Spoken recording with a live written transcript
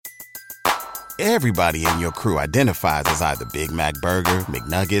Everybody in your crew identifies as either Big Mac Burger,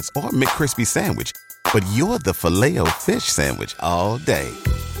 McNuggets, or McCrispy Sandwich. But you're the Filet-O-Fish Sandwich all day.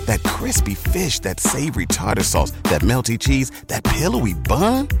 That crispy fish, that savory tartar sauce, that melty cheese, that pillowy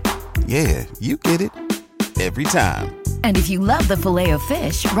bun. Yeah, you get it. Every time. And if you love the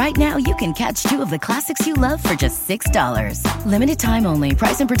Filet-O-Fish, right now you can catch two of the classics you love for just $6. Limited time only.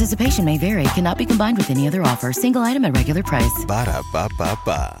 Price and participation may vary. Cannot be combined with any other offer. Single item at regular price.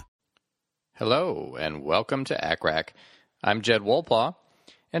 Ba-da-ba-ba-ba. Hello, and welcome to ACRAC. I'm Jed Wolpaw,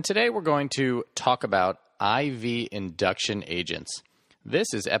 and today we're going to talk about IV induction agents.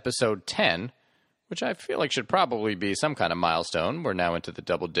 This is episode 10, which I feel like should probably be some kind of milestone. We're now into the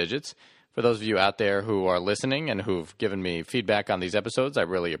double digits. For those of you out there who are listening and who've given me feedback on these episodes, I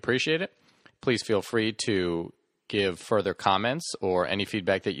really appreciate it. Please feel free to give further comments or any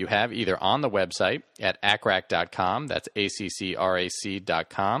feedback that you have either on the website at accrac.com, that's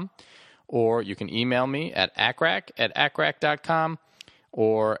ACCRAC.com, or you can email me at accrac@accrac.com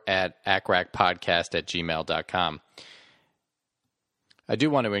or at accracpodcast@gmail.com. I do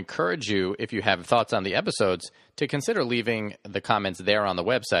want to encourage you, if you have thoughts on the episodes, to consider leaving the comments there on the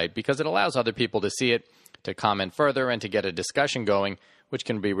website because it allows other people to see it, to comment further, and to get a discussion going, which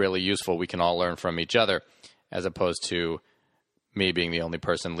can be really useful. We can all learn from each other, as opposed to me being the only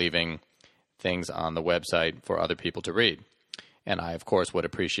person leaving things on the website for other people to read. And I, of course, would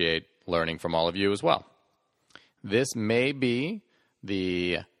appreciate learning from all of you as well. This may be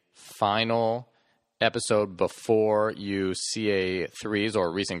the final episode before you CA3s,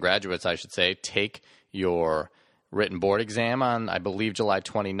 or recent graduates, I should say, take your written board exam on, I believe, July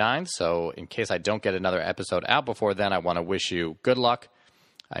 29th. So in case I don't get another episode out before then, I want to wish you good luck.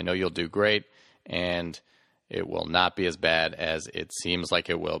 I know you'll do great, and it will not be as bad as it seems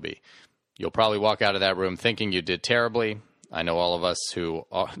like it will be. You'll probably walk out of that room thinking you did terribly. I know all of us who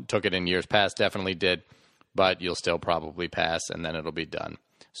took it in years past definitely did, but you'll still probably pass, and then it'll be done.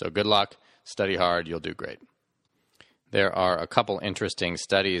 So good luck, study hard, you'll do great. There are a couple interesting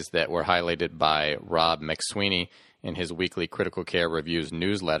studies that were highlighted by Rob McSweeney in his weekly Critical Care Reviews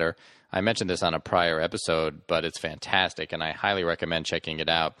newsletter. I mentioned this on a prior episode, but it's fantastic, and I highly recommend checking it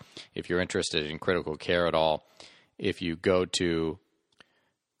out if you're interested in critical care at all. If you go to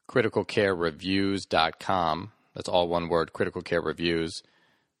criticalcarereviews.com, that's all one word,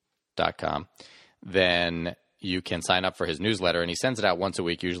 criticalcarereviews.com, then you can sign up for his newsletter, and he sends it out once a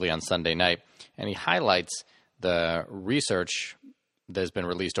week, usually on Sunday night, and he highlights the research that has been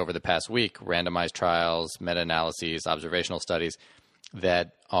released over the past week, randomized trials, meta-analyses, observational studies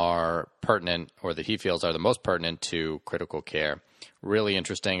that are pertinent, or that he feels are the most pertinent to critical care. Really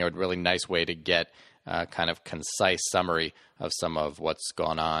interesting, or a really nice way to get a kind of concise summary of some of what's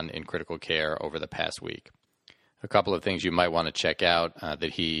gone on in critical care over the past week. A couple of things you might want to check out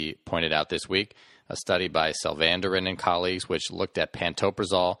that he pointed out this week. A study by Selvanderin and colleagues which looked at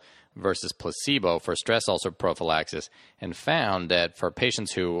pantoprazole versus placebo for stress ulcer prophylaxis and found that for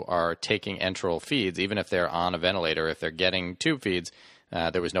patients who are taking enteral feeds, even if they're on a ventilator, if they're getting tube feeds,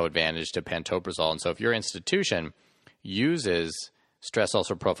 there was no advantage to pantoprazole. And so if your institution uses stress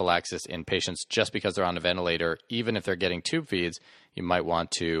ulcer prophylaxis in patients just because they're on a ventilator, even if they're getting tube feeds, you might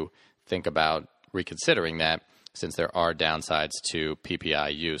want to think about reconsidering that, since there are downsides to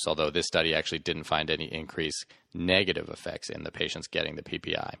PPI use, although this study actually didn't find any increased negative effects in the patients getting the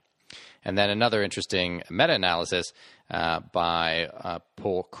PPI. And then another interesting meta-analysis by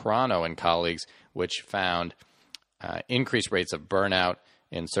Pulcrano and colleagues, which found increased rates of burnout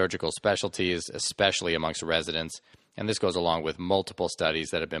in surgical specialties, especially amongst residents. And this goes along with multiple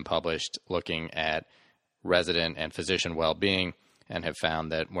studies that have been published looking at resident and physician well-being, and have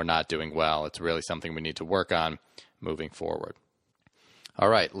found that we're not doing well. It's really something we need to work on moving forward. All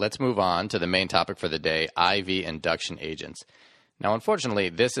right, let's move on to the main topic for the day, IV induction agents. Now, unfortunately,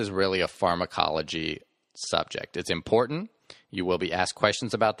 this is really a pharmacology subject. It's important. You will be asked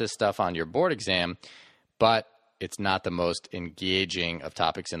questions about this stuff on your board exam, but it's not the most engaging of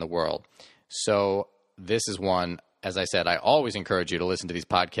topics in the world. So this is one, as I said, I always encourage you to listen to these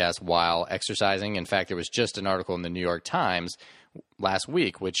podcasts while exercising. In fact, there was just an article in the New York Times last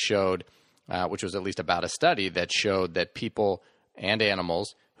week which showed, which was at least about a study that showed that people and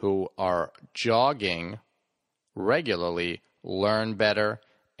animals who are jogging regularly learn better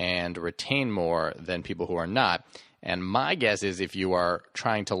and retain more than people who are not. And my guess is if you are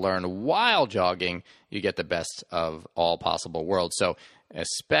trying to learn while jogging, you get the best of all possible worlds. So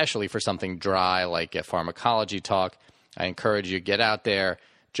especially for something dry like a pharmacology talk, I encourage you to get out there,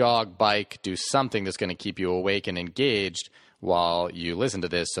 jog, bike, do something that's going to keep you awake and engaged while you listen to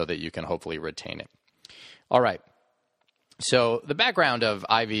this so that you can hopefully retain it. All right. So the background of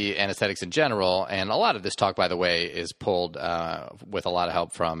IV anesthetics in general, and a lot of this talk, by the way, is pulled with a lot of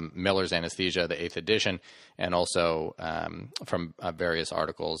help from Miller's Anesthesia, the 8th edition, and also from various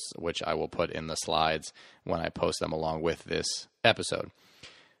articles, which I will put in the slides when I post them along with this episode.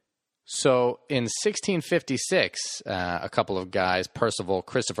 So in 1656, a couple of guys, Percival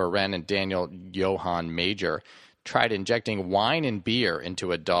Christopher Wren and Daniel Johann Major, tried injecting wine and beer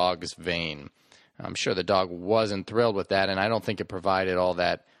into a dog's vein. I'm sure the dog wasn't thrilled with that, and I don't think it provided all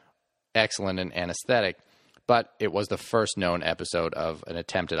that excellent an anesthetic, but it was the first known episode of an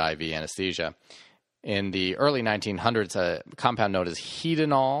attempted IV anesthesia. In the early 1900s, a compound known as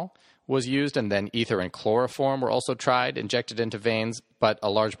hedonol was used, and then ether and chloroform were also tried, injected into veins, but a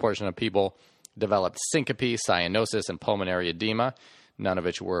large portion of people developed syncope, cyanosis, and pulmonary edema, none of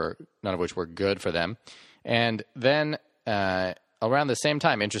which were good for them. And then around the same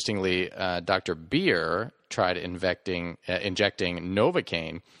time, interestingly, Dr. Beer tried injecting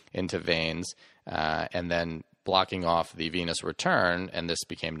Novocaine into veins and then blocking off the venous return, and this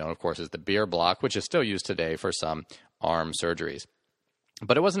became known, of course, as the Beer block, which is still used today for some arm surgeries.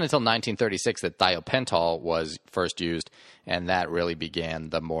 But it wasn't until 1936 that thiopental was first used, and that really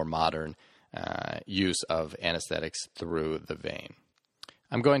began the more modern use of anesthetics through the vein.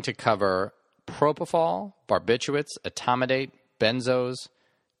 I'm going to cover propofol, barbiturates, etomidate, benzos,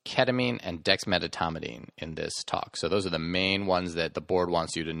 ketamine, and dexmedetomidine in this talk. So those are the main ones that the board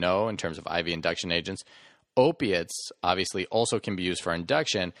wants you to know in terms of IV induction agents. Opiates, obviously, also can be used for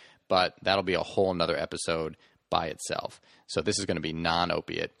induction, but that'll be a whole nother episode by itself. So this is going to be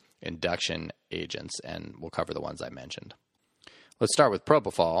non-opiate induction agents, and we'll cover the ones I mentioned. Let's start with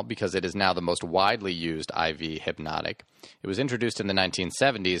propofol because it is now the most widely used IV hypnotic. It was introduced in the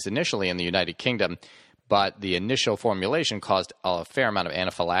 1970s, initially in the United Kingdom, but the initial formulation caused a fair amount of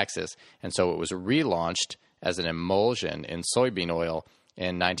anaphylaxis, and so it was relaunched as an emulsion in soybean oil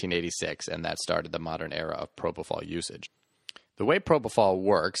in 1986, and that started the modern era of propofol usage. The way propofol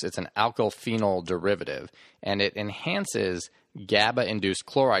works, it's an alkyl phenol derivative, and it enhances GABA-induced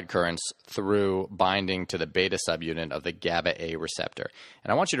chloride currents through binding to the beta subunit of the GABA-A receptor.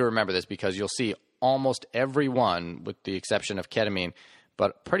 And I want you to remember this because you'll see almost every one, with the exception of ketamine,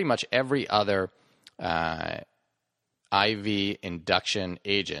 but pretty much every other IV induction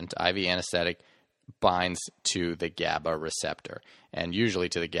agent, IV anesthetic, binds to the GABA receptor, and usually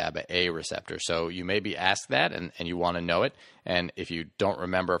to the GABA-A receptor. So you may be asked that, and you want to know it. And if you don't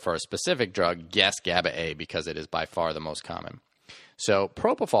remember for a specific drug, guess GABA-A because it is by far the most common. So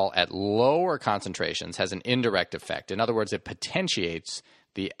propofol at lower concentrations has an indirect effect. In other words, it potentiates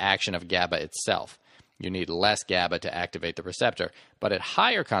the action of GABA itself. You need less GABA to activate the receptor. But at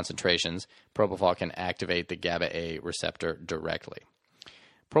higher concentrations, propofol can activate the GABA-A receptor directly.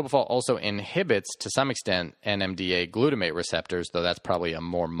 Propofol also inhibits, to some extent, NMDA glutamate receptors, though that's probably a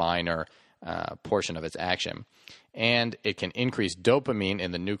more minor portion of its action. And it can increase dopamine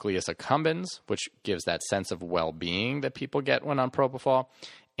in the nucleus accumbens, which gives that sense of well-being that people get when on propofol,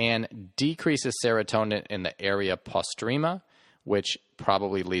 and decreases serotonin in the area postrema, which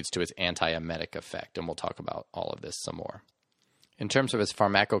probably leads to its antiemetic effect. And we'll talk about all of this some more. In terms of its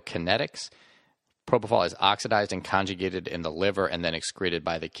pharmacokinetics, propofol is oxidized and conjugated in the liver and then excreted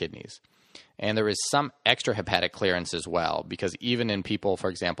by the kidneys. And there is some extrahepatic clearance as well, because even in people,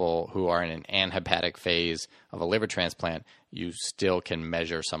 for example, who are in an anhepatic phase of a liver transplant, you still can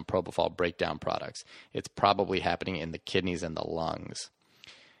measure some propofol breakdown products. It's probably happening in the kidneys and the lungs.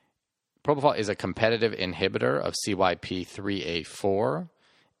 Propofol is a competitive inhibitor of CYP3A4,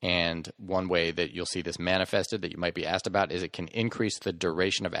 and one way that you'll see this manifested that you might be asked about is it can increase the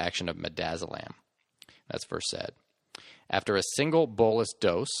duration of action of midazolam. That's Versed. After a single bolus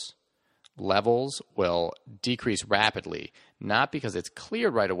dose, levels will decrease rapidly, not because it's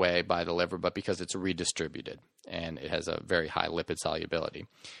cleared right away by the liver, but because it's redistributed, and it has a very high lipid solubility.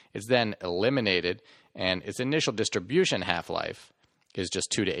 It's then eliminated, and its initial distribution half-life is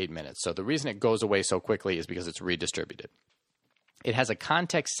just 2 to 8 minutes. So the reason it goes away so quickly is because it's redistributed. It has a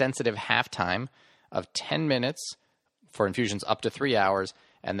context-sensitive half-time of 10 minutes for infusions up to 3 hours,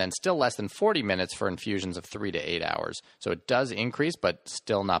 and then still less than 40 minutes for infusions of 3 to 8 hours. So it does increase, but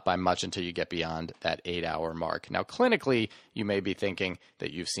still not by much until you get beyond that 8-hour mark. Now, clinically, you may be thinking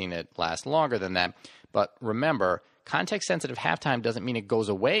that you've seen it last longer than that, but remember, context-sensitive half-time doesn't mean it goes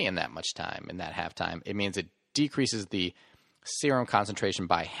away in that much time, in that half-time. It means it decreases the serum concentration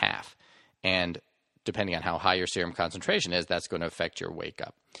by half, and depending on how high your serum concentration is, that's going to affect your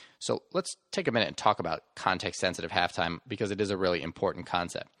wake-up. So let's take a minute and talk about context-sensitive half-time because it is a really important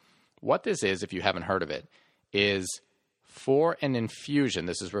concept. What this is, if you haven't heard of it, is for an infusion,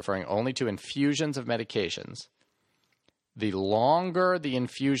 this is referring only to infusions of medications, The longer the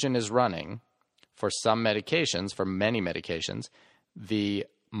infusion is running for some medications, for many medications, the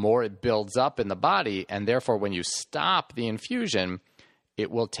more it builds up in the body, and therefore when you stop the infusion,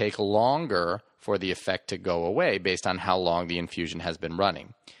 it will take longer for the effect to go away based on how long the infusion has been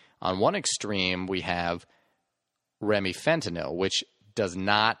running. On one extreme, we have remifentanil, which does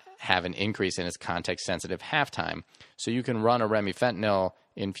not have an increase in its context-sensitive half-time. So you can run a remifentanil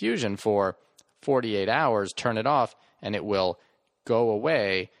infusion for 48 hours, turn it off, and it will go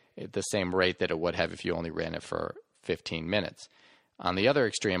away at the same rate that it would have if you only ran it for 15 minutes. On the other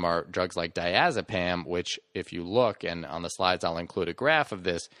extreme are drugs like diazepam, which if you look, and on the slides I'll include a graph of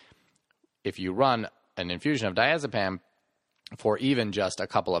this, if you run an infusion of diazepam for even just a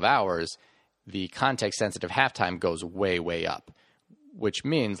couple of hours, the context-sensitive half-time goes way, way up, which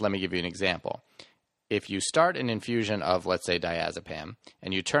means, let me give you an example. If you start an infusion of, let's say, diazepam,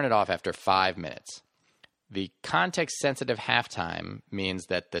 and you turn it off after 5 minutes, the context-sensitive half-time means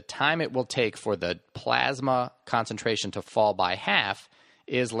that the time it will take for the plasma concentration to fall by half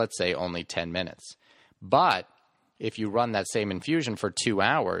is, let's say, only 10 minutes. But if you run that same infusion for 2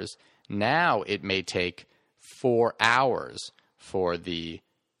 hours, now it may take 4 hours for the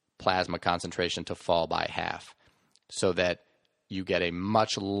plasma concentration to fall by half, so that you get a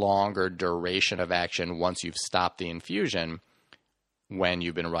much longer duration of action once you've stopped the infusion when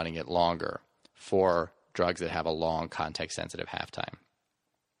you've been running it longer for drugs that have a long context-sensitive half-time.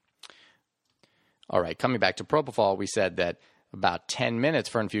 All right, coming back to propofol, we said that about 10 minutes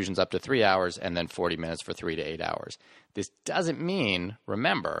for infusions up to 3 hours and then 40 minutes for 3 to 8 hours. This doesn't mean,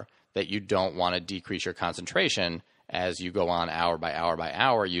 remember, that you don't want to decrease your concentration as you go on hour by hour by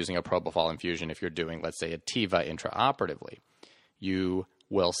hour using a propofol infusion if you're doing, let's say, a TIVA intraoperatively. You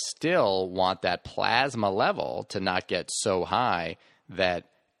will still want that plasma level to not get so high that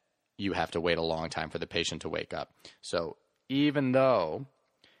you have to wait a long time for the patient to wake up. So even though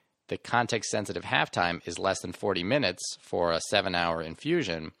the context-sensitive half-time is less than 40 minutes for a 7-hour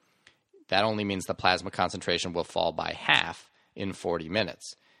infusion, that only means the plasma concentration will fall by half in 40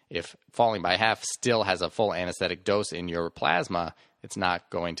 minutes. If falling by half still has a full anesthetic dose in your plasma, it's not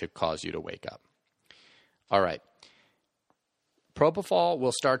going to cause you to wake up. All right. Propofol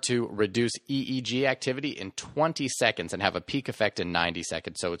will start to reduce EEG activity in 20 seconds and have a peak effect in 90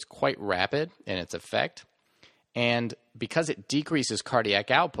 seconds. So it's quite rapid in its effect. And because it decreases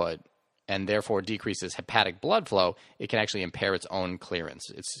cardiac output and therefore decreases hepatic blood flow, it can actually impair its own clearance.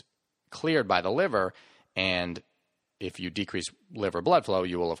 It's cleared by the liver, and if you decrease liver blood flow,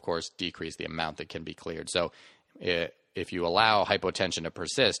 you will, of course, decrease the amount that can be cleared. So if you allow hypotension to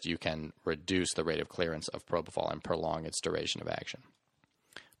persist, you can reduce the rate of clearance of propofol and prolong its duration of action.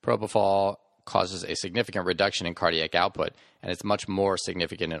 Propofol causes a significant reduction in cardiac output, and it's much more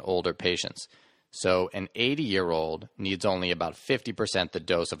significant in older patients. So an 80-year-old needs only about 50% the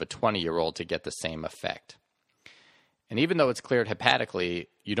dose of a 20-year-old to get the same effect. And even though it's cleared hepatically,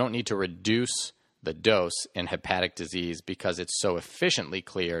 you don't need to reduce the dose in hepatic disease because it's so efficiently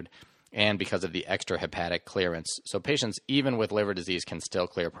cleared and because of the extra hepatic clearance. So patients, even with liver disease, can still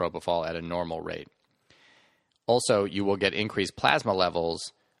clear propofol at a normal rate. Also, you will get increased plasma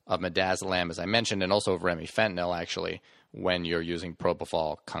levels of midazolam, as I mentioned, and also of remifentanil, actually, when you're using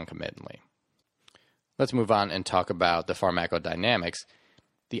propofol concomitantly. Let's move on and talk about the pharmacodynamics.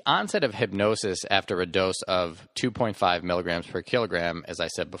 The onset of hypnosis after a dose of 2.5 milligrams per kilogram, as I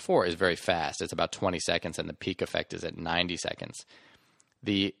said before, is very fast. It's about 20 seconds, and the peak effect is at 90 seconds.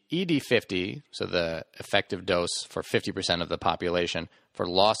 The ED50, so the effective dose for 50% of the population for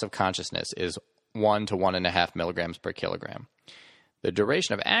loss of consciousness, is 1 to 1.5 milligrams per kilogram. The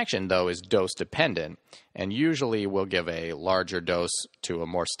duration of action, though, is dose-dependent, and usually we'll give a larger dose to a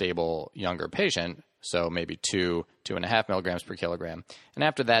more stable younger patient, so maybe 2.5 milligrams per kilogram. And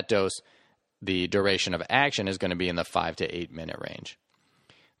after that dose, the duration of action is going to be in the 5 to 8 minute range.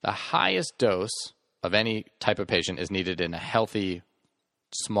 The highest dose of any type of patient is needed in a healthy,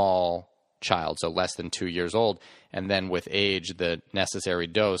 small child, so less than 2 years old. And then with age, the necessary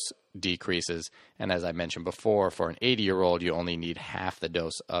dose decreases. And as I mentioned before, for an 80-year-old, you only need half the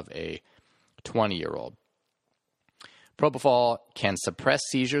dose of a 20-year-old. Propofol can suppress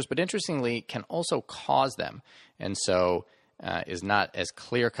seizures, but interestingly, can also cause them, and so is not as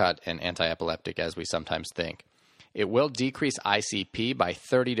clear-cut and anti-epileptic as we sometimes think. It will decrease ICP by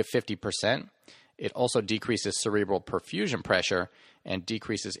 30 to 50%. It also decreases cerebral perfusion pressure and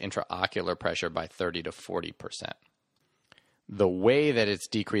decreases intraocular pressure by 30 to 40%. The way that it's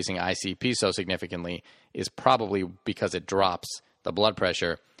decreasing ICP so significantly is probably because it drops the blood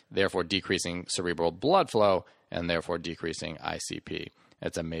pressure, therefore decreasing cerebral blood flow, and therefore decreasing ICP.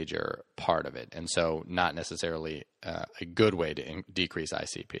 it's a major part of it. And so not necessarily a good way to decrease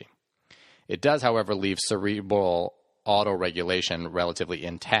ICP. It does, however, leave cerebral autoregulation relatively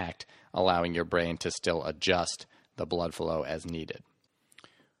intact, allowing your brain to still adjust the blood flow as needed.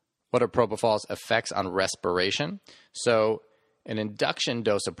 What are propofol's effects on respiration? So an induction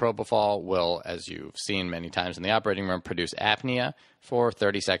dose of propofol will, as you've seen many times in the operating room, produce apnea for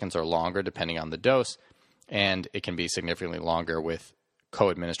 30 seconds or longer, depending on the dose, and it can be significantly longer with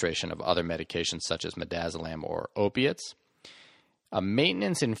co-administration of other medications such as midazolam or opiates. A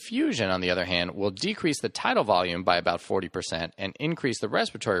maintenance infusion, on the other hand, will decrease the tidal volume by about 40% and increase the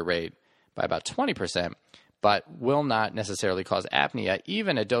respiratory rate by about 20%, but will not necessarily cause apnea,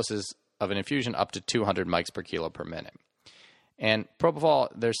 even at doses of an infusion up to 200 mics per kilo per minute. And propofol,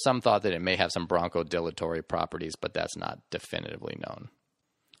 there's some thought that it may have some bronchodilatory properties, but that's not definitively known.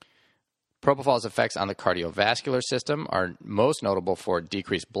 Propofol's effects on the cardiovascular system are most notable for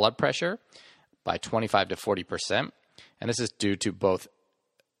decreased blood pressure by 25 to 40%. And this is due to both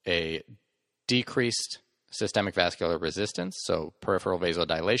a decreased systemic vascular resistance, so peripheral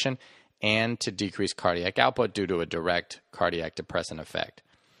vasodilation, and to decrease cardiac output due to a direct cardiac depressant effect.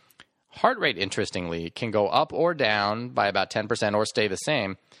 Heart rate, interestingly, can go up or down by about 10% or stay the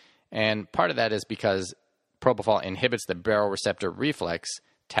same. And part of that is because propofol inhibits the baroreceptor reflex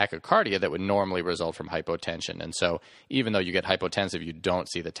tachycardia that would normally result from hypotension. And so even though you get hypotensive, you don't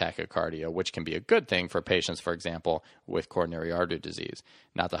see the tachycardia, which can be a good thing for patients, for example, with coronary artery disease.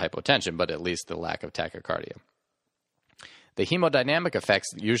 Not the hypotension, but at least the lack of tachycardia. The hemodynamic effects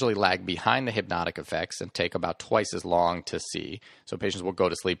usually lag behind the hypnotic effects and take about twice as long to see. So patients will go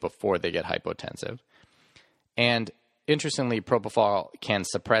to sleep before they get hypotensive. And interestingly, propofol can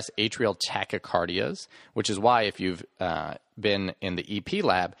suppress atrial tachycardias, which is why if you've been in the EP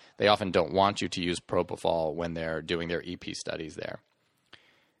lab, they often don't want you to use propofol when they're doing their EP studies there.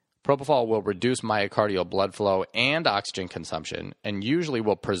 Propofol will reduce myocardial blood flow and oxygen consumption and usually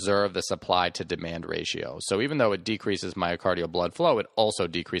will preserve the supply to demand ratio. So even though it decreases myocardial blood flow, it also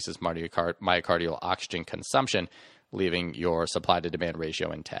decreases myocardial oxygen consumption, leaving your supply to demand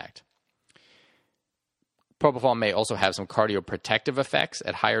ratio intact. Propofol may also have some cardioprotective effects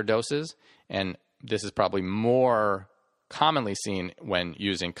at higher doses, and this is probably more commonly seen when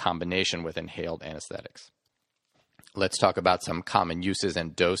used in combination with inhaled anesthetics. Let's talk about some common uses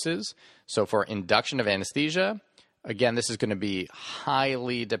and doses. So for induction of anesthesia, again, this is going to be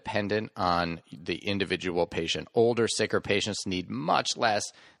highly dependent on the individual patient. Older, sicker patients need much less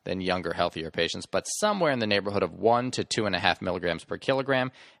than younger, healthier patients, but somewhere in the neighborhood of 1 to 2.5 milligrams per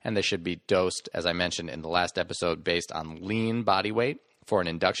kilogram, and they should be dosed, as I mentioned in the last episode, based on lean body weight for an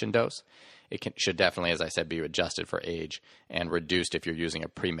induction dose. It should definitely, as I said, be adjusted for age and reduced if you're using a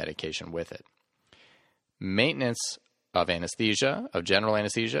pre-medication with it. Maintenance of anesthesia, of general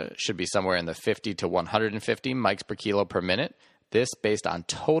anesthesia, should be somewhere in the 50 to 150 mics per kilo per minute. This based on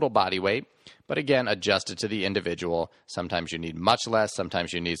total body weight, but again, adjusted to the individual. Sometimes you need much less,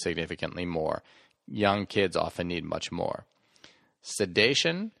 sometimes you need significantly more. Young kids often need much more.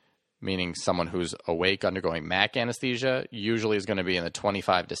 Sedation, meaning someone who's awake undergoing MAC anesthesia, usually is going to be in the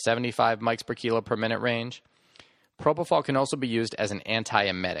 25 to 75 mics per kilo per minute range. Propofol can also be used as an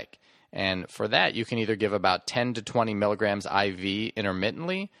antiemetic. And for that, you can either give about 10 to 20 milligrams IV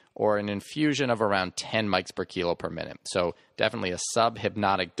intermittently or an infusion of around 10 mics per kilo per minute. So definitely a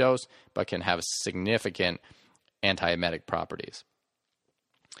subhypnotic dose, but can have significant antiemetic properties.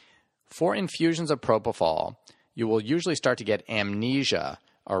 For infusions of propofol, you will usually start to get amnesia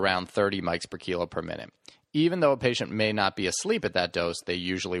around 30 mics per kilo per minute. Even though a patient may not be asleep at that dose, they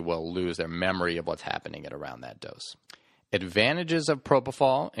usually will lose their memory of what's happening at around that dose. Advantages of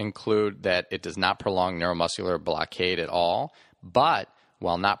propofol include that it does not prolong neuromuscular blockade at all, but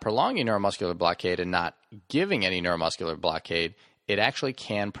while not prolonging neuromuscular blockade and not giving any neuromuscular blockade, it actually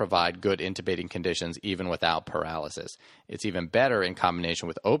can provide good intubating conditions even without paralysis. It's even better in combination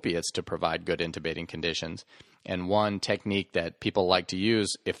with opiates to provide good intubating conditions. And one technique that people like to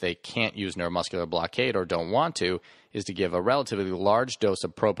use if they can't use neuromuscular blockade or don't want to is to give a relatively large dose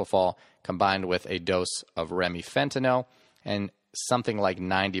of propofol combined with a dose of remifentanil. And something like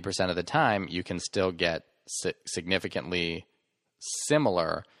 90% of the time, you can still get significantly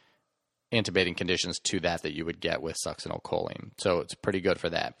similar intubating conditions to that you would get with succinylcholine. So it's pretty good for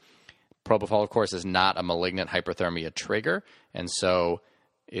that. Propofol, of course, is not a malignant hyperthermia trigger, and so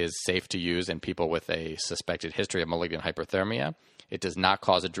is safe to use in people with a suspected history of malignant hyperthermia. It does not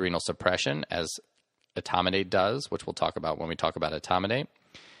cause adrenal suppression, as etomidate does, which we'll talk about when we talk about etomidate.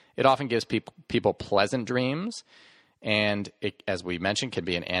 It often gives people pleasant dreams, and it, as we mentioned, can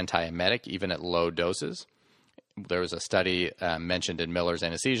be an antiemetic even at low doses. There was a study mentioned in Miller's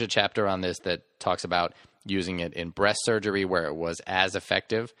anesthesia chapter on this that talks about using it in breast surgery where it was as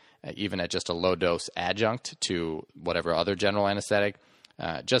effective, even at just a low-dose adjunct to whatever other general anesthetic,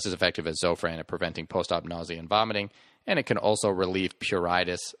 just as effective as Zofran at preventing post-op nausea and vomiting. And it can also relieve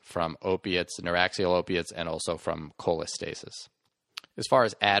pruritus from opiates, neuraxial opiates, and also from cholestasis. As far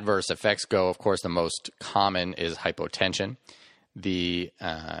as adverse effects go, of course, the most common is hypotension. The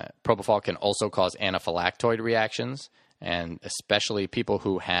propofol can also cause anaphylactoid reactions, and especially people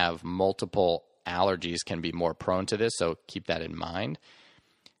who have multiple allergies can be more prone to this, so keep that in mind.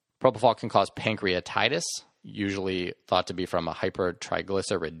 Propofol can cause pancreatitis, usually thought to be from a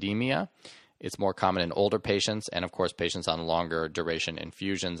hypertriglyceridemia. It's more common in older patients and, of course, patients on longer duration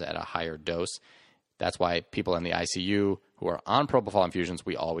infusions at a higher dose. That's why people in the ICU who are on propofol infusions,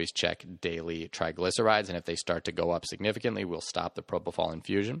 we always check daily triglycerides, and if they start to go up significantly, we'll stop the propofol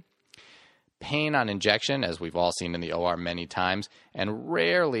infusion. Pain on injection, as we've all seen in the OR many times, and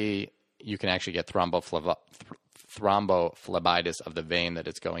rarely you can actually get thrombophlebitis of the vein that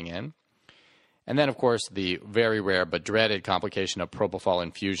it's going in. And then, of course, the very rare but dreaded complication of propofol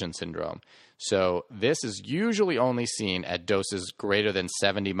infusion syndrome. So this is usually only seen at doses greater than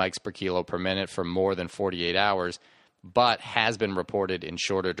 70 mics per kilo per minute for more than 48 hours, but has been reported in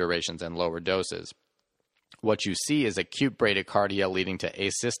shorter durations and lower doses. What you see is acute bradycardia leading to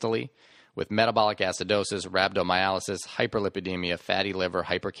asystole with metabolic acidosis, rhabdomyolysis, hyperlipidemia, fatty liver,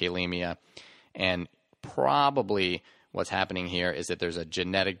 hyperkalemia, and probably what's happening here is that there's a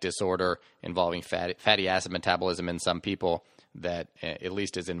genetic disorder involving fatty acid metabolism in some people that at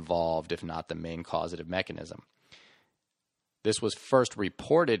least is involved, if not the main causative mechanism. This was first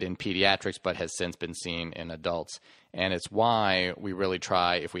reported in pediatrics, but has since been seen in adults. And it's why we really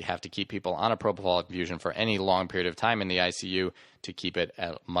try, if we have to keep people on a propofol infusion for any long period of time in the ICU, to keep it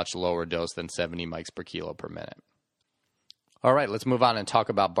at a much lower dose than 70 mics per kilo per minute. All right, let's move on and talk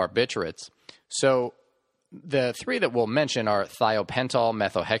about barbiturates. So the three that we'll mention are thiopental,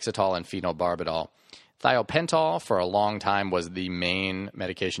 methohexital, and phenobarbital. Thiopental, for a long time, was the main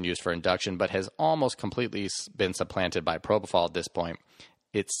medication used for induction, but has almost completely been supplanted by propofol at this point.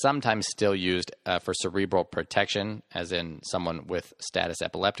 It's sometimes still used for cerebral protection, as in someone with status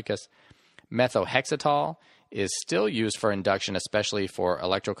epilepticus. Methohexital is still used for induction, especially for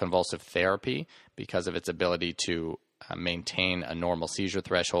electroconvulsive therapy, because of its ability to maintain a normal seizure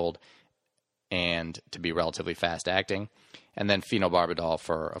threshold and to be relatively fast-acting. And then phenobarbital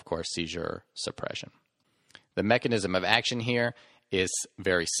for, of course, seizure suppression. The mechanism of action here is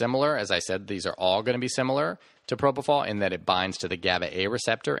very similar. As I said, these are all going to be similar to propofol in that it binds to the GABA-A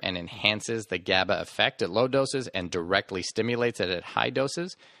receptor and enhances the GABA effect at low doses and directly stimulates it at high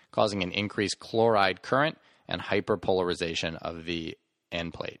doses, causing an increased chloride current and hyperpolarization of the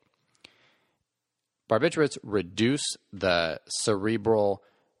end plate. Barbiturates reduce the cerebral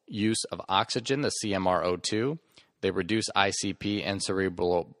use of oxygen, the CMRO2. They reduce ICP and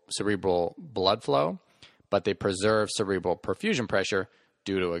cerebral blood flow, but they preserve cerebral perfusion pressure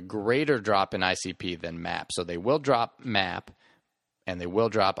due to a greater drop in ICP than MAP. So they will drop MAP and they will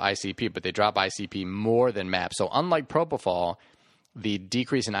drop ICP, but they drop ICP more than MAP. So unlike propofol, the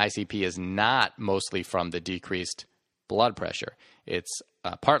decrease in ICP is not mostly from the decreased blood pressure. It's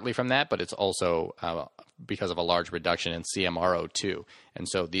partly from that, but it's also because of a large reduction in CMRO2. And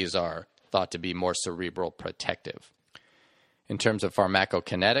so these are thought to be more cerebral protective. In terms of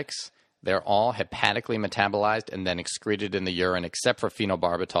pharmacokinetics, they're all hepatically metabolized and then excreted in the urine, except for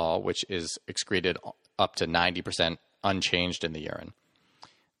phenobarbital, which is excreted up to 90% unchanged in the urine.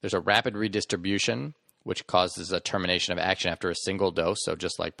 There's a rapid redistribution, which causes a termination of action after a single dose, so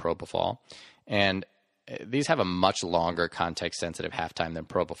just like propofol. And these have a much longer context-sensitive half-time than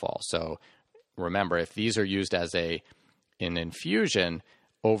propofol. So remember, if these are used as an infusion,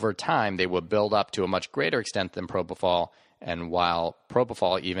 over time they will build up to a much greater extent than propofol. And while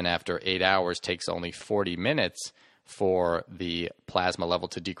propofol, even after 8 hours, takes only 40 minutes for the plasma level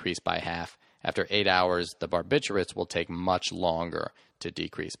to decrease by half, after 8 hours, the barbiturates will take much longer to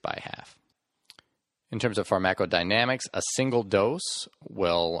decrease by half. In terms of pharmacodynamics, a single dose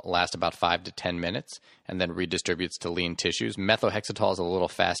will last about 5 to 10 minutes and then redistributes to lean tissues. Methohexital is a little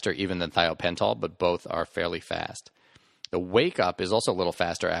faster even than thiopental, but both are fairly fast. The wake-up is also a little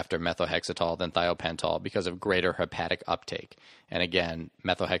faster after methohexital than thiopental because of greater hepatic uptake. And again,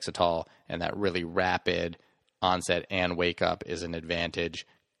 methohexital and that really rapid onset and wake-up is an advantage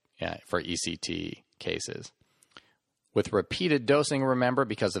for ECT cases. With repeated dosing, remember,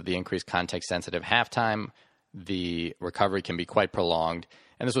 because of the increased context-sensitive half-time, the recovery can be quite prolonged.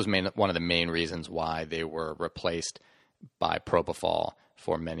 And this was one of the main reasons why they were replaced by propofol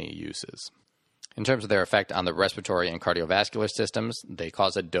for many uses. In terms of their effect on the respiratory and cardiovascular systems, they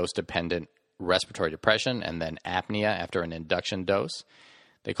cause a dose-dependent respiratory depression and then apnea after an induction dose.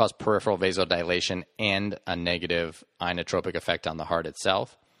 They cause peripheral vasodilation and a negative inotropic effect on the heart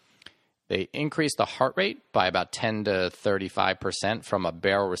itself. They increase the heart rate by about 10 to 35% from a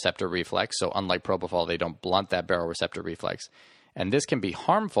baroreceptor reflex. So unlike propofol, they don't blunt that baroreceptor reflex. And this can be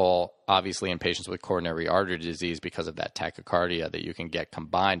harmful, obviously, in patients with coronary artery disease because of that tachycardia that you can get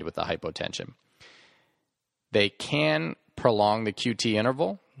combined with the hypotension. They can prolong the QT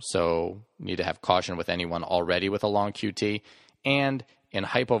interval, so you need to have caution with anyone already with a long QT. And in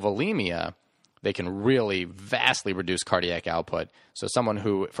hypovolemia, they can really vastly reduce cardiac output. So someone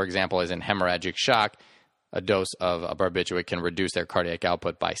who, for example, is in hemorrhagic shock, a dose of a barbiturate can reduce their cardiac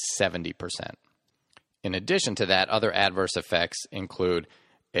output by 70%. In addition to that, other adverse effects include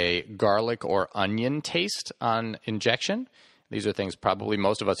a garlic or onion taste on injection. These are things probably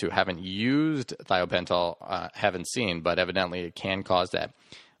most of us who haven't used thiopental haven't seen, but evidently it can cause that.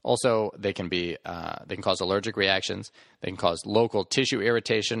 Also, they can cause allergic reactions. They can cause local tissue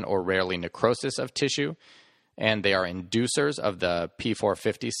irritation or rarely necrosis of tissue. And they are inducers of the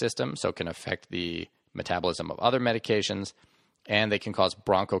P450 system, so can affect the metabolism of other medications. And they can cause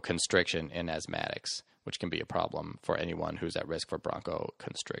bronchoconstriction in asthmatics, which can be a problem for anyone who's at risk for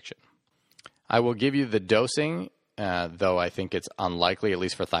bronchoconstriction. I will give you the dosing, though I think it's unlikely, at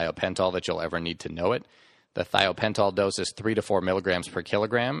least for thiopental, that you'll ever need to know it. The thiopental dose is 3 to 4 milligrams per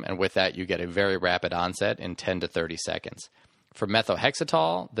kilogram, and with that you get a very rapid onset in 10 to 30 seconds. For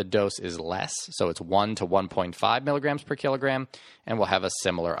methotrexate, the dose is less, so it's 1 to 1.5 milligrams per kilogram, and will have a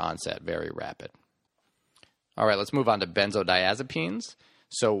similar onset, very rapid. All right, let's move on to benzodiazepines.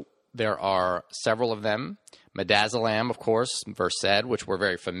 So there are several of them. Midazolam, of course, Versed, which we're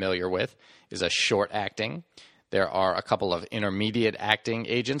very familiar with, is a short-acting. There are a couple of intermediate-acting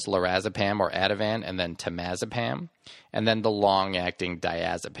agents, lorazepam or Ativan, and then temazepam, and then the long-acting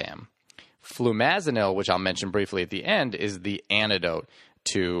diazepam. Flumazenil, which I'll mention briefly at the end, is the antidote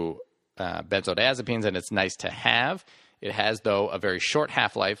to benzodiazepines, and it's nice to have. It has, though, a very short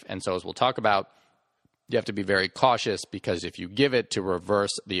half-life, and so as we'll talk about, you have to be very cautious because if you give it to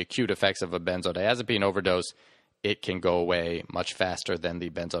reverse the acute effects of a benzodiazepine overdose, it can go away much faster than the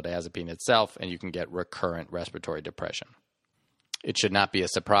benzodiazepine itself, and you can get recurrent respiratory depression. It should not be a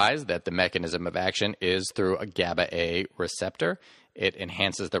surprise that the mechanism of action is through a GABA-A receptor. It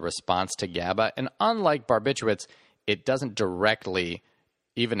enhances the response to GABA, and unlike barbiturates, it doesn't directly,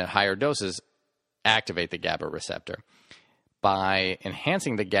 even at higher doses, activate the GABA receptor. By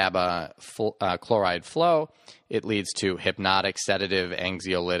enhancing the GABA chloride flow, it leads to hypnotic, sedative,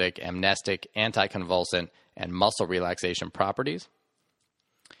 anxiolytic, amnestic, anticonvulsant, and muscle relaxation properties.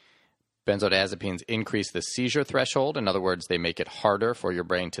 Benzodiazepines increase the seizure threshold. In other words, they make it harder for your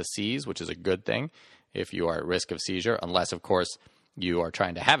brain to seize, which is a good thing if you are at risk of seizure, unless, of course, you are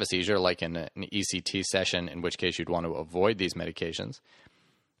trying to have a seizure, like in an ECT session, in which case you'd want to avoid these medications.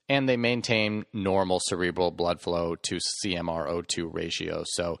 And they maintain normal cerebral blood flow to CMRO2 ratio,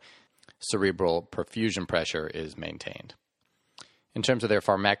 so cerebral perfusion pressure is maintained. In terms of their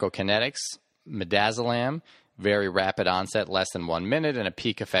pharmacokinetics, midazolam, very rapid onset, less than 1 minute, and a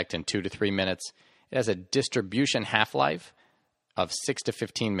peak effect in 2 to 3 minutes. It has a distribution half-life of 6 to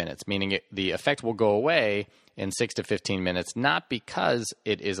 15 minutes, meaning the effect will go away in 6 to 15 minutes, not because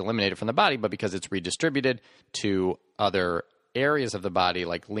it is eliminated from the body, but because it's redistributed to other areas of the body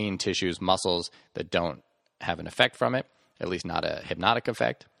like lean tissues, muscles that don't have an effect from it, at least not a hypnotic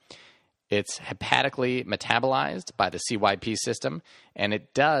effect. It's hepatically metabolized by the CYP system, and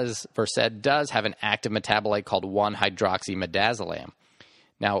it does, Versed does have an active metabolite called 1-hydroxymidazolam.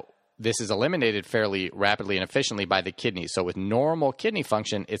 Now, this is eliminated fairly rapidly and efficiently by the kidney, so with normal kidney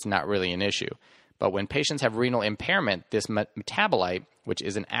function, it's not really an issue. But when patients have renal impairment, this metabolite, which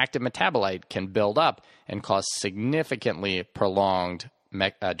is an active metabolite, can build up and cause significantly prolonged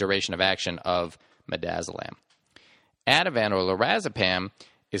duration of action of midazolam. Ativan or lorazepam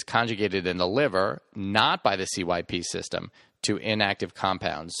is conjugated in the liver, not by the CYP system, to inactive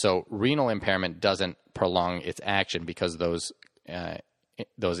compounds. So renal impairment doesn't prolong its action because those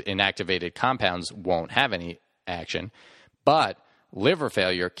inactivated compounds won't have any action. But liver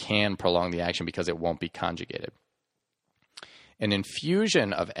failure can prolong the action because it won't be conjugated. An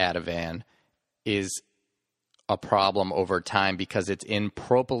infusion of Ativan is a problem over time because it's in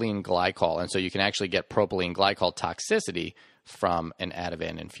propylene glycol, and so you can actually get propylene glycol toxicity from an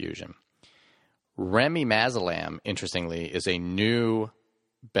Ativan infusion. Remimazolam, interestingly, is a new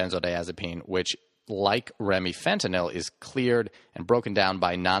benzodiazepine which, like remifentanil, is cleared and broken down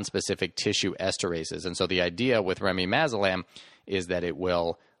by nonspecific tissue esterases. And so the idea with remimazolam is that it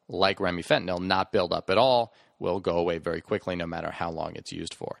will like remifentanil, not build up at all, will go away very quickly no matter how long it's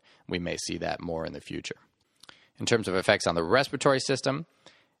used for. We may see that more in the future. In terms of effects on the respiratory system,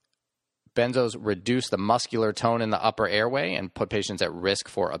 benzos reduce the muscular tone in the upper airway and put patients at risk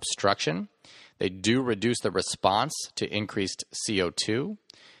for obstruction. They do reduce the response to increased CO2.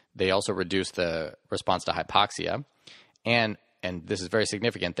 They also reduce the response to hypoxia. And this is very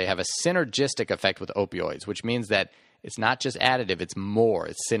significant, they have a synergistic effect with opioids, which means that it's not just additive, it's more,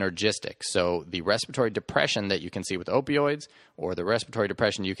 it's synergistic. So the respiratory depression that you can see with opioids or the respiratory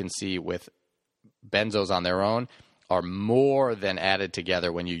depression you can see with benzos on their own are more than added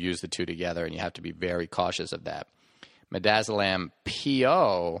together when you use the two together, and you have to be very cautious of that. Midazolam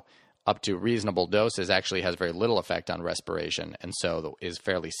PO, up to reasonable doses, actually has very little effect on respiration, and so is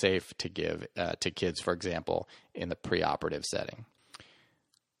fairly safe to give to kids, for example, in the preoperative setting.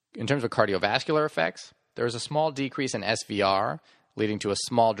 In terms of cardiovascular effects, there is a small decrease in SVR, leading to a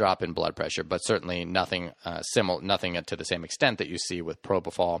small drop in blood pressure, but certainly nothing nothing to the same extent that you see with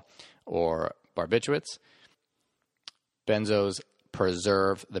propofol or barbiturates. Benzos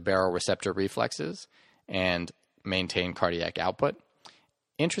preserve the baroreceptor reflexes and maintain cardiac output.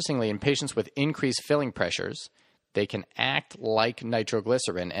 Interestingly, in patients with increased filling pressures, they can act like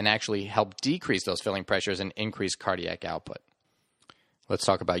nitroglycerin and actually help decrease those filling pressures and increase cardiac output. Let's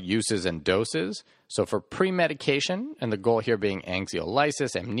talk about uses and doses. So for pre-medication, and the goal here being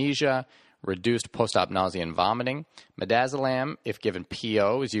anxiolysis, amnesia, reduced post-op nausea and vomiting, midazolam, if given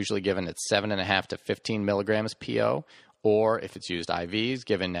PO, is usually given at 7.5 to 15 milligrams PO, or if it's used IVs,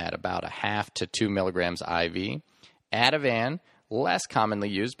 given at about 0.5 to 2 milligrams IV. Ativan, less commonly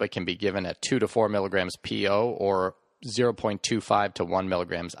used, but can be given at 2 to 4 milligrams PO or 0.25 to 1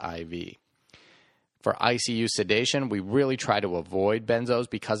 milligrams IV. For ICU sedation, we really try to avoid benzos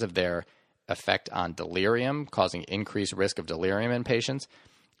because of their effect on delirium, causing increased risk of delirium in patients,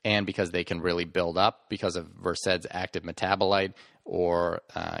 and because they can really build up because of Versed's active metabolite or,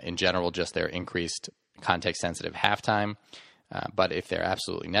 in general, just their increased context-sensitive half-time. But if they're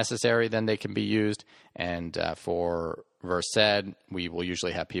absolutely necessary, then they can be used. And for Versed, we will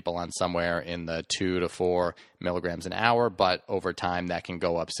usually have people on somewhere in the 2 to 4 milligrams an hour, but over time that can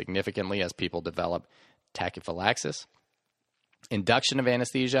go up significantly as people develop tachyphylaxis. Induction of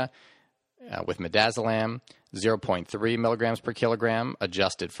anesthesia with midazolam, 0.3 milligrams per kilogram,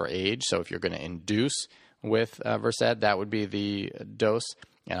 adjusted for age. So if you're going to induce with Versed, that would be the dose.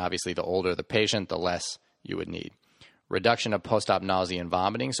 And obviously, the older the patient, the less you would need. Reduction of post-op nausea and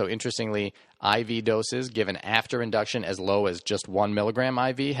vomiting. So interestingly, IV doses given after induction as low as just 1 milligram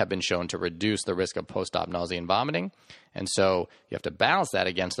IV have been shown to reduce the risk of post-op nausea and vomiting. And so you have to balance that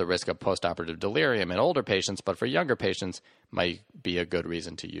against the risk of post-operative delirium in older patients, but for younger patients might be a good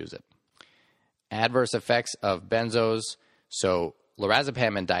reason to use it. Adverse effects of benzos. So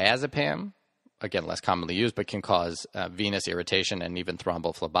lorazepam and diazepam, again, less commonly used, but can cause venous irritation and even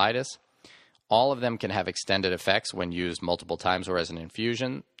thrombophlebitis. All of them can have extended effects when used multiple times or as an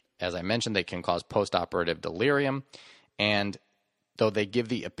infusion. As I mentioned, they can cause postoperative delirium. And though they give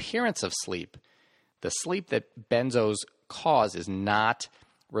the appearance of sleep, the sleep that benzos cause is not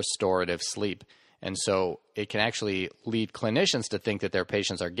restorative sleep. And so it can actually lead clinicians to think that their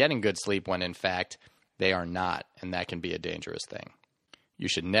patients are getting good sleep when in fact they are not. And that can be a dangerous thing. You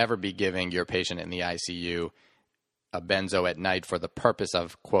should never be giving your patient in the ICU a benzo at night for the purpose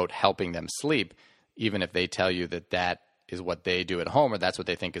of, quote, helping them sleep, even if they tell you that that is what they do at home or that's what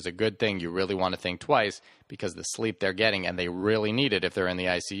they think is a good thing. You really want to think twice because the sleep they're getting, and they really need it if they're in the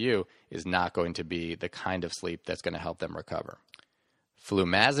ICU, is not going to be the kind of sleep that's going to help them recover.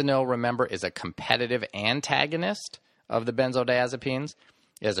 Flumazenil, remember, is a competitive antagonist of the benzodiazepines.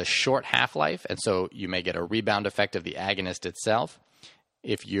 It has a short half-life, and so you may get a rebound effect of the agonist itself.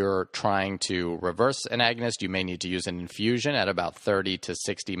 If you're trying to reverse an agonist, you may need to use an infusion at about 30 to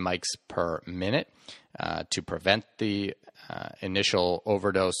 60 mics per minute to prevent the initial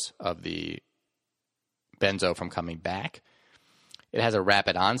overdose of the benzo from coming back. It has a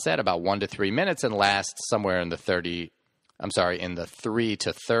rapid onset, about 1 to 3 minutes, and lasts somewhere in the 3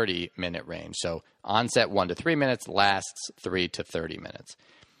 to 30 minute range. So onset 1 to 3 minutes, lasts 3 to 30 minutes.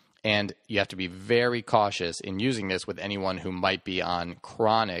 And you have to be very cautious in using this with anyone who might be on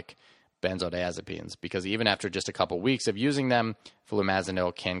chronic benzodiazepines, because even after just a couple weeks of using them,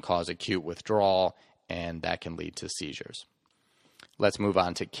 flumazenil can cause acute withdrawal, and that can lead to seizures. Let's move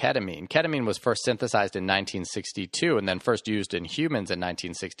on to ketamine. Ketamine was first synthesized in 1962 and then first used in humans in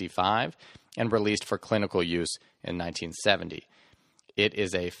 1965 and released for clinical use in 1970. It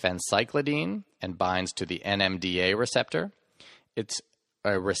is a phencyclidine and binds to the NMDA receptor. It's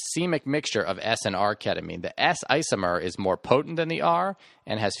a racemic mixture of S and R ketamine. The S isomer is more potent than the R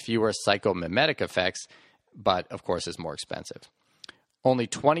and has fewer psychomimetic effects, but of course is more expensive. Only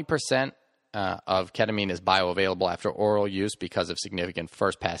 20% of ketamine is bioavailable after oral use because of significant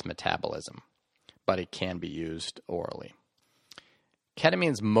first-pass metabolism, but it can be used orally.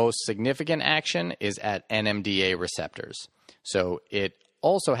 Ketamine's most significant action is at NMDA receptors. So it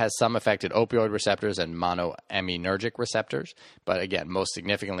also has some effect at opioid receptors and monoaminergic receptors, but again, most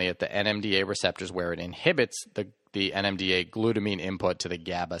significantly at the NMDA receptors where it inhibits the NMDA glutamine input to the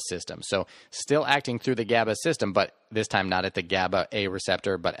GABA system. So still acting through the GABA system, but this time not at the GABA A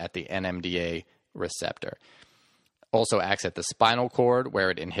receptor, but at the NMDA receptor. Also acts at the spinal cord where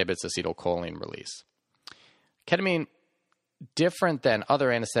it inhibits acetylcholine release. Ketamine, different than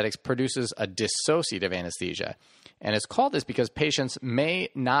other anesthetics, produces a dissociative anesthesia. And it's called this because patients may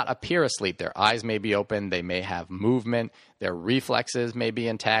not appear asleep. Their eyes may be open, they may have movement, their reflexes may be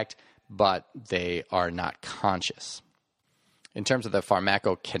intact, but they are not conscious. In terms of the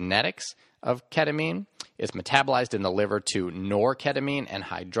pharmacokinetics of ketamine, it's metabolized in the liver to norketamine and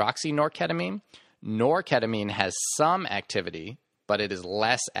hydroxynorketamine. Norketamine has some activity, but it is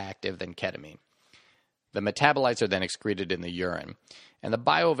less active than ketamine. The metabolites are then excreted in the urine. And the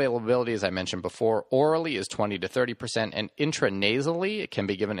bioavailability, as I mentioned before, orally is 20 to 30%, and intranasally, it can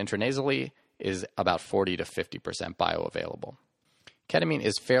be given intranasally, is about 40 to 50% bioavailable. Ketamine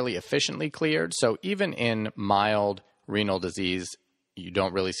is fairly efficiently cleared, so even in mild renal disease, you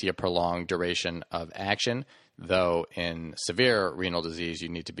don't really see a prolonged duration of action, though in severe renal disease, you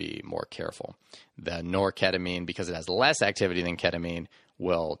need to be more careful. The norketamine, because it has less activity than ketamine,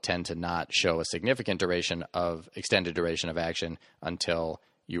 will tend to not show a significant extended duration of action until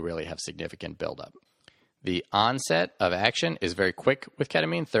you really have significant buildup. The onset of action is very quick with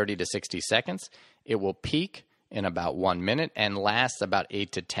ketamine, 30 to 60 seconds. It will peak in about 1 minute and lasts about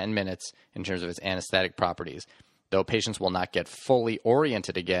 8 to 10 minutes in terms of its anesthetic properties, though patients will not get fully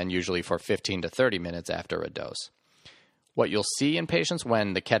oriented again, usually for 15 to 30 minutes after a dose. What you'll see in patients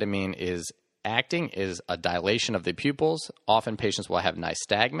when the ketamine is acting is a dilation of the pupils. Often patients will have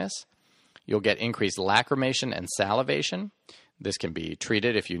nystagmus. You'll get increased lacrimation and salivation. This can be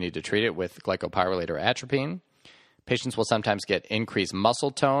treated if you need to treat it with glycopyrrolate or atropine. Patients will sometimes get increased muscle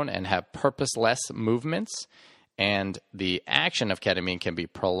tone and have purposeless movements. And the action of ketamine can be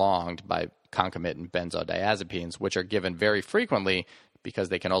prolonged by concomitant benzodiazepines, which are given very frequently because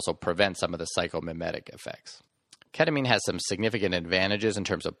they can also prevent some of the psychomimetic effects. Ketamine has some significant advantages in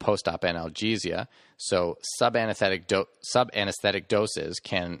terms of post-op analgesia. So subanesthetic doses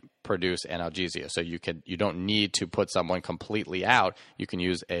can produce analgesia. So you don't need to put someone completely out. You can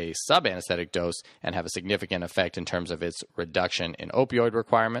use a subanesthetic dose and have a significant effect in terms of its reduction in opioid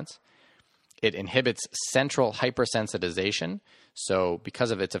requirements. It inhibits central hypersensitization. So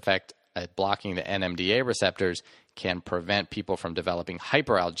because of its effect at blocking the NMDA receptors, can prevent people from developing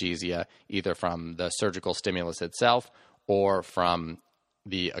hyperalgesia, either from the surgical stimulus itself or from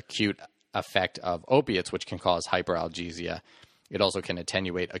the acute effect of opiates, which can cause hyperalgesia. It also can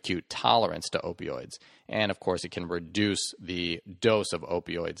attenuate acute tolerance to opioids. And, of course, it can reduce the dose of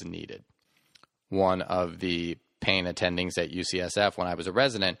opioids needed. One of the pain attendings at UCSF when I was a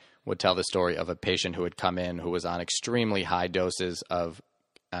resident would tell the story of a patient who had come in who was on extremely high doses of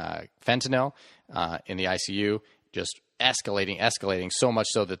fentanyl in the ICU, just escalating, so much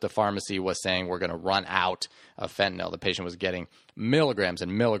so that the pharmacy was saying we're going to run out of fentanyl. The patient was getting milligrams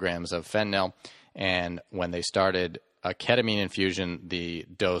and milligrams of fentanyl, and when they started a ketamine infusion, the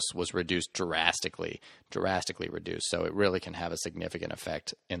dose was reduced drastically reduced. So it really can have a significant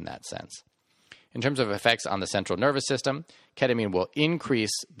effect in that sense. In terms of effects on the central nervous system, ketamine will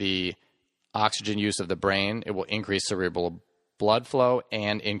increase the oxygen use of the brain. It will increase cerebral blood flow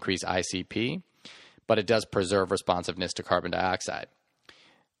and increase ICP, but it does preserve responsiveness to carbon dioxide.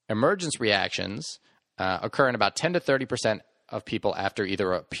 Emergence reactions occur in about 10 to 30% of people after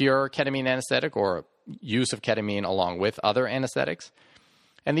either a pure ketamine anesthetic or use of ketamine along with other anesthetics.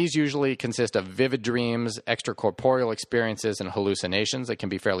 And these usually consist of vivid dreams, extracorporeal experiences, and hallucinations that can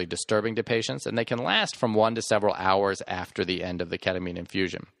be fairly disturbing to patients, and they can last from 1 to several hours after the end of the ketamine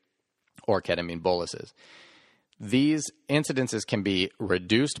infusion or ketamine boluses. These incidences can be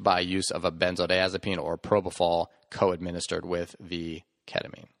reduced by use of a benzodiazepine or propofol co-administered with the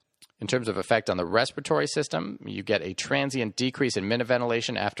ketamine. In terms of effect on the respiratory system, you get a transient decrease in minute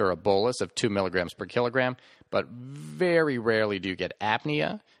ventilation after a bolus of 2 milligrams per kilogram, but very rarely do you get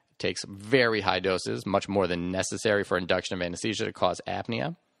apnea. It takes very high doses, much more than necessary for induction of anesthesia to cause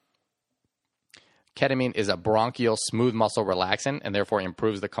apnea. Ketamine is a bronchial smooth muscle relaxant and therefore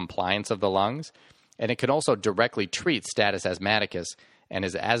improves the compliance of the lungs. And it can also directly treat status asthmaticus and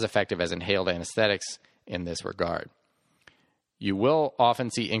is as effective as inhaled anesthetics in this regard. You will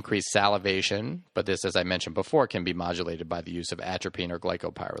often see increased salivation, but this, as I mentioned before, can be modulated by the use of atropine or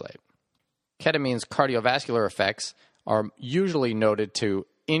glycopyrrolate. Ketamine's cardiovascular effects are usually noted to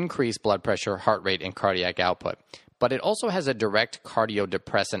increase blood pressure, heart rate, and cardiac output, but it also has a direct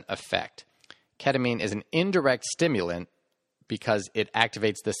cardiodepressant effect. Ketamine is an indirect stimulant because it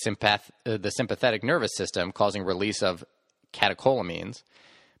activates the sympathetic nervous system, causing release of catecholamines.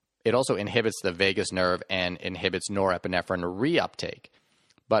 It also inhibits the vagus nerve and inhibits norepinephrine reuptake.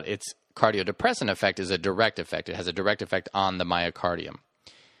 But its cardiodepressant effect is a direct effect. It has a direct effect on the myocardium.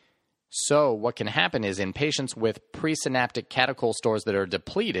 So what can happen is in patients with presynaptic catechol stores that are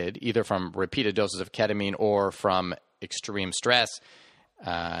depleted, either from repeated doses of ketamine or from extreme stress,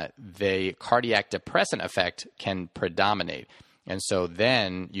 the cardiac depressant effect can predominate. And so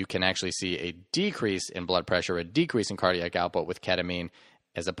then you can actually see a decrease in blood pressure, a decrease in cardiac output with ketamine,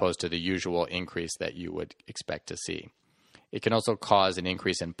 as opposed to the usual increase that you would expect to see. It can also cause an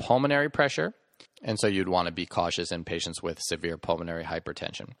increase in pulmonary pressure, and so you'd want to be cautious in patients with severe pulmonary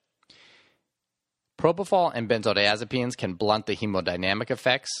hypertension. Propofol and benzodiazepines can blunt the hemodynamic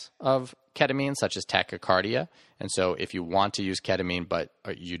effects of ketamine, such as tachycardia. And so if you want to use ketamine, but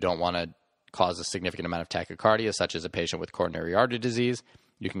you don't want to cause a significant amount of tachycardia, such as a patient with coronary artery disease,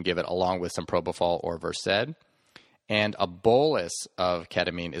 you can give it along with some propofol or Versed. And a bolus of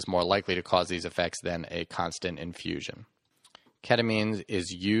ketamine is more likely to cause these effects than a constant infusion. Ketamine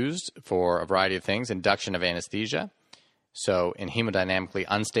is used for a variety of things: induction of anesthesia. So in hemodynamically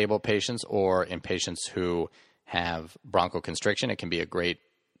unstable patients or in patients who have bronchoconstriction, it can be a great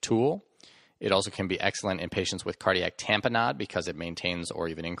tool. It also can be excellent in patients with cardiac tamponade because it maintains or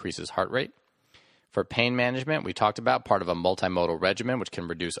even increases heart rate. For pain management, we talked about part of a multimodal regimen, which can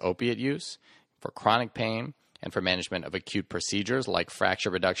reduce opiate use. For chronic pain and for management of acute procedures like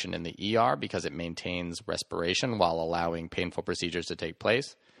fracture reduction in the ER because it maintains respiration while allowing painful procedures to take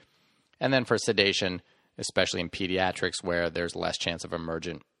place. And then for sedation, especially in pediatrics where there's less chance of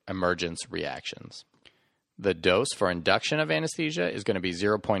emergence reactions. The dose for induction of anesthesia is going to be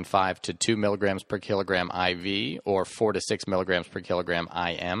 0.5 to 2 milligrams per kilogram IV or 4 to 6 milligrams per kilogram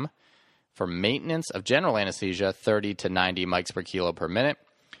IM. For maintenance of general anesthesia, 30 to 90 mics per kilo per minute.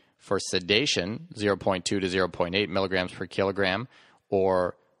 For sedation, 0.2 to 0.8 milligrams per kilogram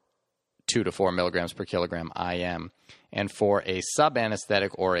or 2 to 4 milligrams per kilogram IM. And for a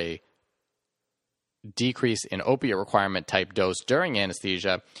subanesthetic or a decrease in opiate requirement type dose during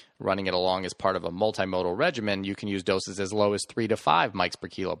anesthesia, running it along as part of a multimodal regimen, you can use doses as low as 3 to 5 mics per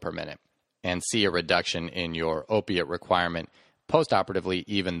kilo per minute and see a reduction in your opiate requirement postoperatively,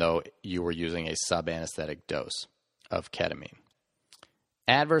 even though you were using a subanesthetic dose of ketamine.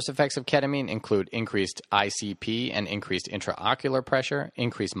 Adverse effects of ketamine include increased ICP and increased intraocular pressure,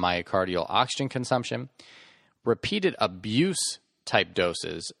 increased myocardial oxygen consumption, repeated abuse type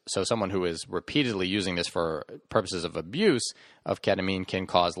doses. So someone who is repeatedly using this for purposes of abuse of ketamine can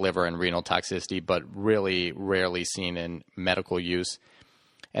cause liver and renal toxicity, but really rarely seen in medical use.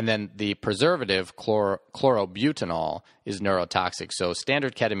 And then the preservative chlorobutanol is neurotoxic. So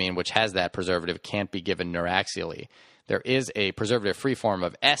standard ketamine, which has that preservative, can't be given neuraxially. There is a preservative-free form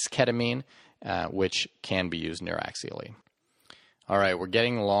of S-ketamine, which can be used neuraxially. All right, we're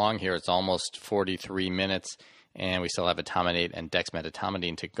getting long here. It's almost 43 minutes. And we still have etomidate and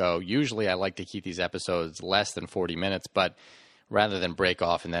dexmedetomidine to go. Usually I like to keep these episodes less than 40 minutes, but rather than break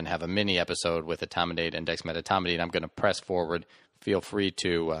off and then have a mini episode with etomidate and dexmedetomidine, I'm going to press forward. Feel free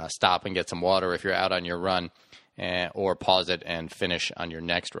to stop and get some water if you're out on your run, or pause it and finish on your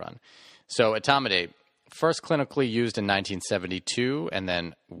next run. So etomidate, first clinically used in 1972 and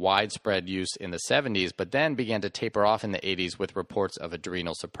then widespread use in the 70s, but then began to taper off in the 80s with reports of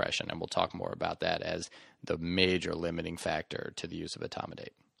adrenal suppression. And we'll talk more about that as the major limiting factor to the use of etomidate.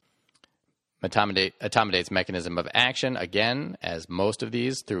 Etomidate's mechanism of action, again, as most of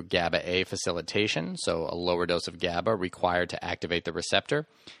these, through GABA-A facilitation, so a lower dose of GABA required to activate the receptor,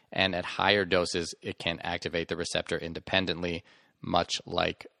 and at higher doses it can activate the receptor independently, much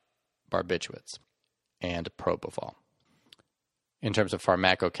like barbiturates and propofol. In terms of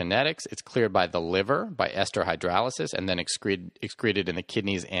pharmacokinetics, it's cleared by the liver, by ester hydrolysis, and then excreted in the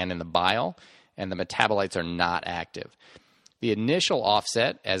kidneys and in the bile, and the metabolites are not active. The initial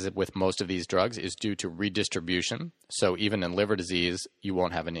offset, as with most of these drugs, is due to redistribution. So even in liver disease, you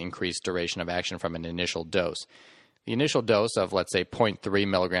won't have an increased duration of action from an initial dose. The initial dose of, let's say, 0.3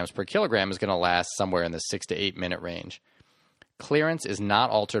 milligrams per kilogram is going to last somewhere in the 6 to 8 minute range. Clearance is not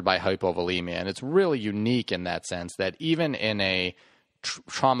altered by hypovolemia, and it's really unique in that sense that even in a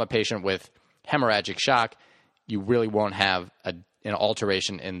trauma patient with hemorrhagic shock, you really won't have a an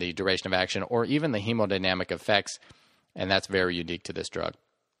alteration in the duration of action or even the hemodynamic effects, and that's very unique to this drug.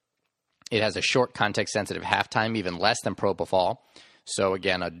 It has a short context-sensitive half-time, even less than propofol. So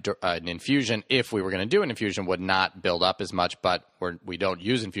again, an infusion, if we were going to do an infusion, would not build up as much, but we don't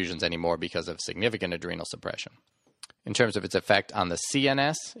use infusions anymore because of significant adrenal suppression. In terms of its effect on the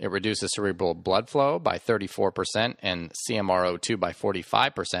CNS, it reduces cerebral blood flow by 34% and CMRO2 by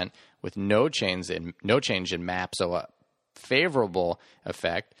 45%, with no change in MAP, so a favorable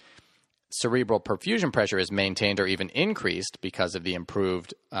effect. Cerebral perfusion pressure is maintained or even increased because of the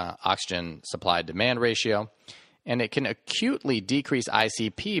improved oxygen supply-demand ratio. And it can acutely decrease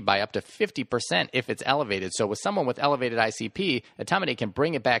ICP by up to 50% if it's elevated. So with someone with elevated ICP, etomidate can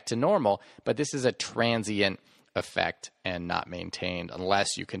bring it back to normal, but this is a transient effect and not maintained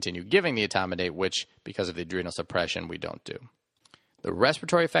unless you continue giving the etomidate, which, because of the adrenal suppression, we don't do. The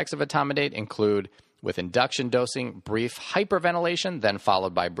respiratory effects of etomidate include, with induction dosing, brief hyperventilation, then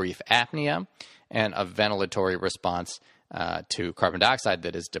followed by brief apnea, and a ventilatory response to carbon dioxide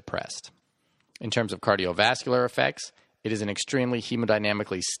that is depressed. In terms of cardiovascular effects, it is an extremely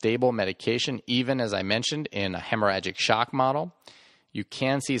hemodynamically stable medication, even, as I mentioned, in a hemorrhagic shock model. You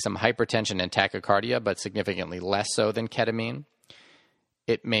can see some hypertension and tachycardia, but significantly less so than ketamine.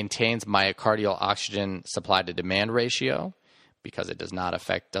 It maintains myocardial oxygen supply to demand ratio because it doesn't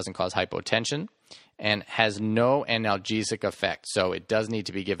cause hypotension, and has no analgesic effect. So it does need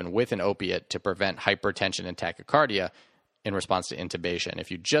to be given with an opiate to prevent hypertension and tachycardia in response to intubation. If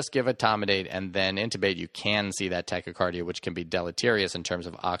you just give etomidate and then intubate, you can see that tachycardia, which can be deleterious in terms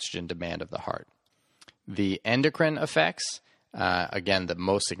of oxygen demand of the heart. The endocrine effects, again, the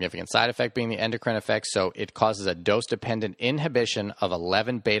most significant side effect being the endocrine effects. So it causes a dose-dependent inhibition of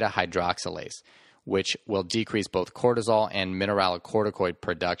 11-beta-hydroxylase, which will decrease both cortisol and mineralocorticoid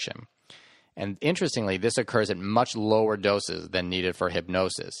production. And interestingly, this occurs at much lower doses than needed for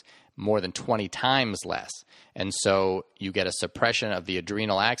hypnosis, more than 20 times less. And so you get a suppression of the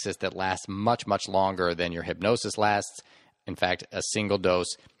adrenal axis that lasts much, much longer than your hypnosis lasts. In fact, a single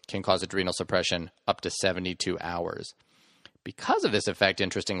dose can cause adrenal suppression up to 72 hours. Because of this effect,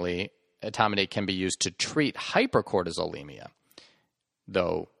 interestingly, etomidate can be used to treat hypercortisolemia,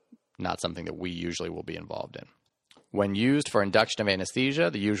 though not something that we usually will be involved in. When used for induction of anesthesia,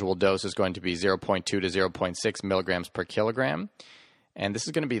 the usual dose is going to be 0.2 to 0.6 milligrams per kilogram. And this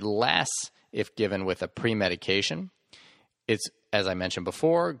is going to be less if given with a pre-medication. It's, as I mentioned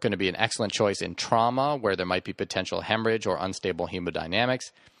before, going to be an excellent choice in trauma where there might be potential hemorrhage or unstable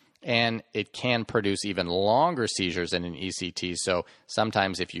hemodynamics. And it can produce even longer seizures in an ECT. So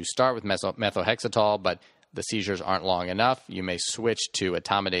sometimes if you start with methotrexate, but the seizures aren't long enough, you may switch to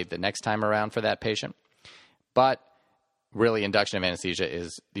etomidate the next time around for that patient. But really, induction of anesthesia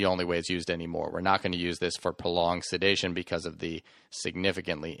is the only way it's used anymore. We're not going to use this for prolonged sedation because of the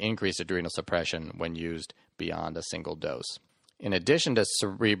significantly increased adrenal suppression when used beyond a single dose. In addition to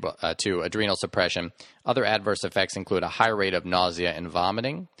adrenal suppression, other adverse effects include a high rate of nausea and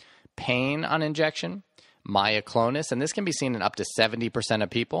vomiting, pain on injection, myoclonus, and this can be seen in up to 70% of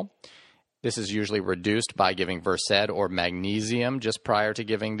people. This is usually reduced by giving Versed or magnesium just prior to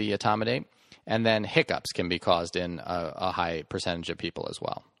giving the etomidate. And then hiccups can be caused in a high percentage of people as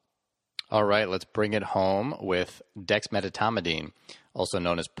well. All right, let's bring it home with dexmedetomidine, also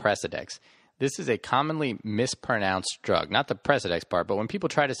known as Precedex. This is a commonly mispronounced drug, not the Precedex part, but when people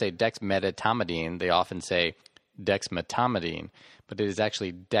try to say dexmedetomidine, they often say dexmetomidine, but it is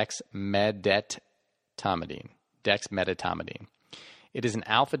actually dexmedetomidine. It is an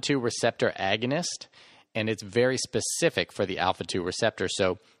alpha-2 receptor agonist, and it's very specific for the alpha-2 receptor.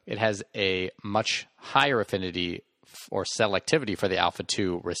 So it has a much higher affinity or selectivity for the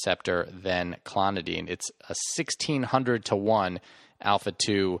alpha-2 receptor than clonidine. It's a 1,600 to 1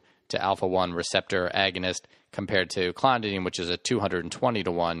 alpha-2 to alpha-1 receptor agonist compared to clonidine, which is a 220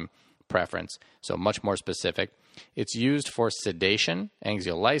 to 1 preference. So much more specific. It's used for sedation,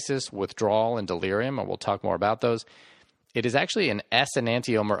 anxiolysis, withdrawal, and delirium, and we'll talk more about those. It is actually an S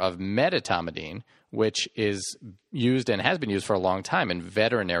enantiomer of medetomidine, which is used and has been used for a long time in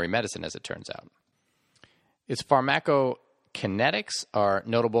veterinary medicine, as it turns out. Its pharmacokinetics are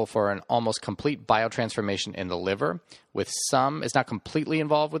notable for an almost complete biotransformation in the liver, with some, it's not completely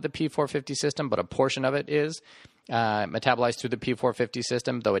involved with the P450 system, but a portion of it is metabolized through the P450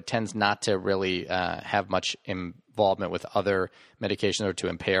 system, though it tends not to really have much involvement with other medications or to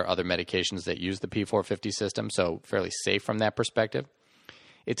impair other medications that use the P450 system, so fairly safe from that perspective.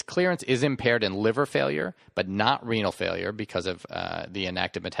 Its clearance is impaired in liver failure, but not renal failure because of the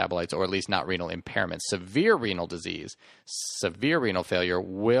inactive metabolites, or at least not renal impairment. Severe renal disease, severe renal failure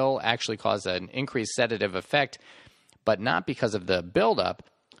will actually cause an increased sedative effect, but not because of the buildup,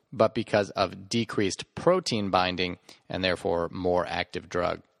 but because of decreased protein binding and therefore more active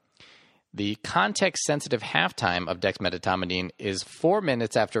drug. The context-sensitive half-time of dexmedetomidine is 4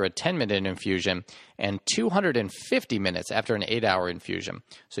 minutes after a 10-minute infusion and 250 minutes after an 8-hour infusion.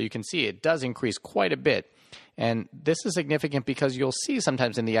 So you can see it does increase quite a bit. And this is significant because you'll see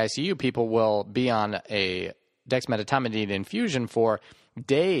sometimes in the ICU people will be on a dexmedetomidine infusion for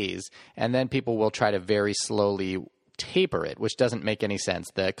days, and then people will try to very slowly taper it, which doesn't make any sense.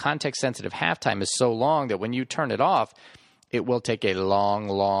 The context-sensitive half-time is so long that when you turn it off, it will take a long,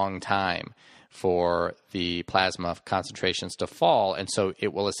 long time for the plasma concentrations to fall, and so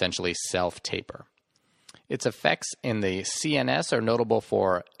it will essentially self-taper. Its effects in the CNS are notable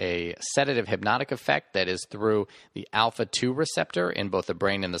for a sedative hypnotic effect that is through the alpha-2 receptor in both the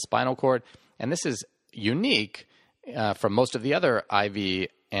brain and the spinal cord, and this is unique from most of the other IV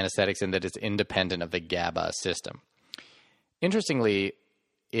anesthetics in that it's independent of the GABA system. Interestingly,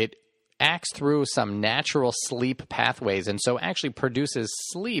 it acts through some natural sleep pathways and so actually produces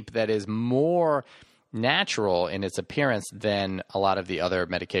sleep that is more natural in its appearance than a lot of the other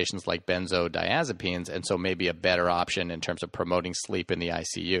medications like benzodiazepines, and so maybe a better option in terms of promoting sleep in the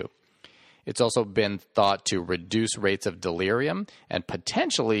ICU. It's also been thought to reduce rates of delirium and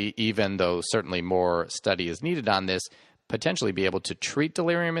potentially, even though certainly more study is needed on this, potentially be able to treat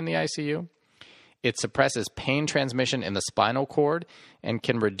delirium in the ICU. It suppresses pain transmission in the spinal cord and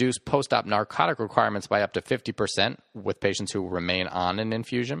can reduce post-op narcotic requirements by up to 50% with patients who remain on an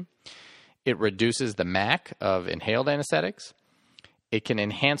infusion. It reduces the MAC of inhaled anesthetics. It can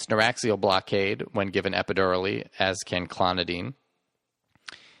enhance neuraxial blockade when given epidurally, as can clonidine.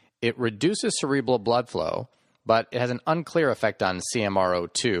 It reduces cerebral blood flow, but it has an unclear effect on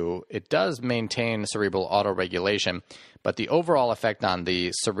CMRO2. It does maintain cerebral autoregulation, but the overall effect on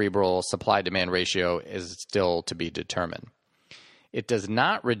the cerebral supply-demand ratio is still to be determined. It does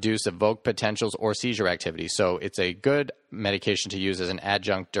not reduce evoked potentials or seizure activity, so it's a good medication to use as an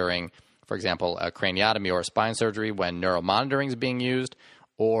adjunct during, for example, a craniotomy or a spine surgery when neuromonitoring is being used,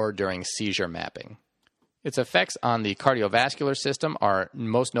 or during seizure mapping. Its effects on the cardiovascular system are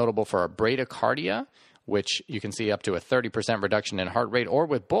most notable for bradycardia, which you can see up to a 30% reduction in heart rate, or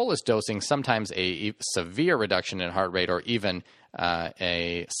with bolus dosing, sometimes a severe reduction in heart rate or even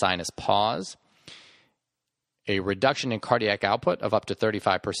a sinus pause. A reduction in cardiac output of up to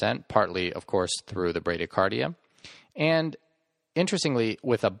 35%, partly, of course, through the bradycardia. And interestingly,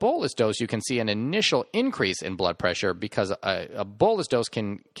 with a bolus dose, you can see an initial increase in blood pressure because a bolus dose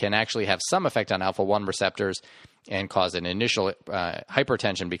can actually have some effect on alpha-1 receptors and cause an initial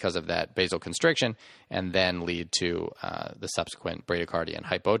hypertension because of that vasoconstriction, and then lead to the subsequent bradycardia and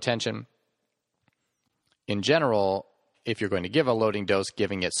hypotension. In general, if you're going to give a loading dose,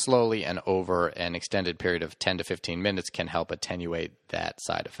 giving it slowly and over an extended period of 10 to 15 minutes can help attenuate that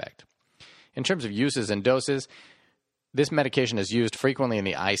side effect. In terms of uses and doses, this medication is used frequently in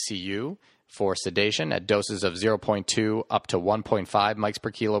the ICU for sedation at doses of 0.2 up to 1.5 mics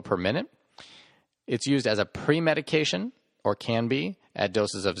per kilo per minute. It's used as a pre-medication, or can be, at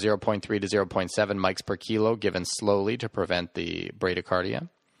doses of 0.3 to 0.7 mics per kilo given slowly to prevent the bradycardia.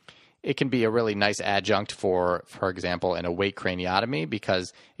 It can be a really nice adjunct for example, an awake craniotomy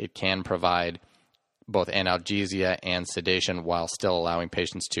because it can provide both analgesia and sedation while still allowing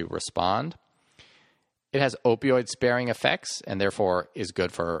patients to respond. It has opioid-sparing effects and therefore is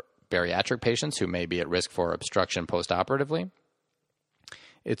good for bariatric patients who may be at risk for obstruction postoperatively.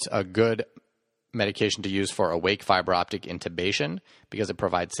 It's a good medication to use for awake fiber optic intubation because it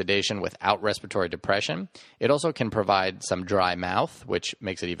provides sedation without respiratory depression. It also can provide some dry mouth, which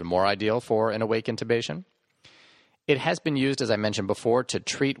makes it even more ideal for an awake intubation. It has been used, as I mentioned before, to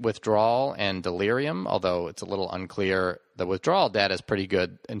treat withdrawal and delirium, although it's a little unclear. The withdrawal data is pretty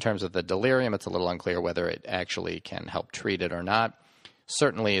good. In terms of the delirium, it's a little unclear whether it actually can help treat it or not.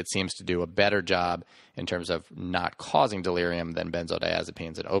 Certainly, it seems to do a better job in terms of not causing delirium than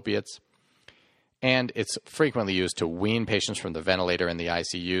benzodiazepines and opiates. And it's frequently used to wean patients from the ventilator in the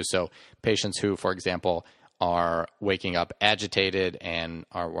ICU. So patients who, for example, are waking up agitated and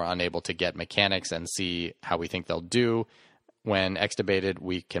were unable to get mechanics and see how we think they'll do when extubated,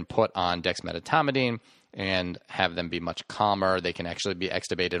 we can put on dexmedetomidine and have them be much calmer. They can actually be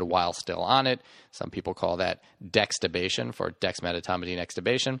extubated while still on it. Some people call that dextubation for dexmedetomidine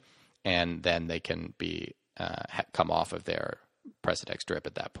extubation. And then they can be come off of their Precedex drip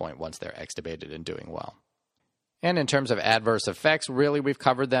at that point once they're extubated and doing well. And in terms of adverse effects, really we've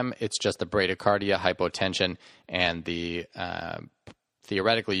covered them. It's just the bradycardia, hypotension, and the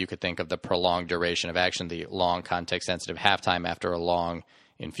theoretically you could think of the prolonged duration of action, the long context-sensitive half-time after a long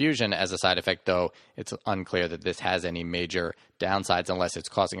infusion as a side effect, though it's unclear that this has any major downsides unless it's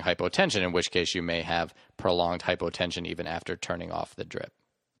causing hypotension, in which case you may have prolonged hypotension even after turning off the drip.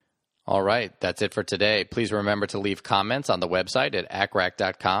 All right, that's it for today. Please remember to leave comments on the website at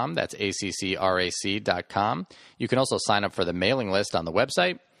accrac.com. That's ACCRAC.com. You can also sign up for the mailing list on the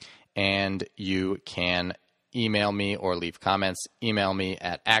website, and you can email me or leave comments. Email me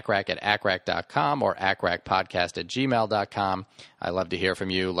at accrac@accrac.com or accracpodcast@gmail.com. I love to hear from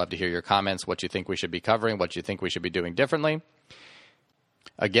you. Love to hear your comments, what you think we should be covering, what you think we should be doing differently.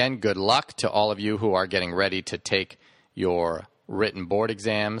 Again, good luck to all of you who are getting ready to take your written board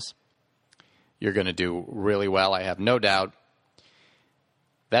exams. You're going to do really well, I have no doubt.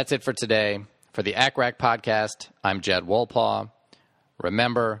 That's it for today. For the ACCRAC podcast, I'm Jed Wolpaw.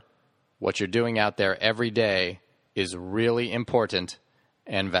 Remember, what you're doing out there every day is really important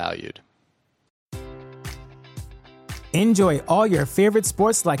and valued. Enjoy all your favorite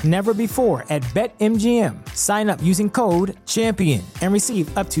sports like never before at BetMGM. Sign up using code CHAMPION and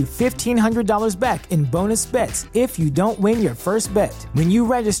receive up to $1,500 back in bonus bets if you don't win your first bet. When you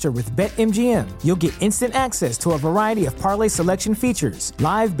register with BetMGM, you'll get instant access to a variety of parlay selection features,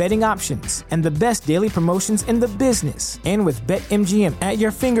 live betting options, and the best daily promotions in the business. And with BetMGM at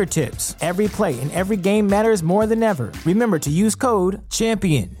your fingertips, every play and every game matters more than ever. Remember to use code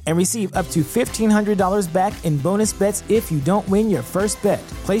CHAMPION and receive up to $1,500 back in bonus bets if you don't win your first bet.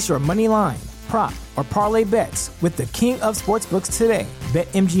 Place your money line, prop, or parlay bets with the king of sportsbooks today.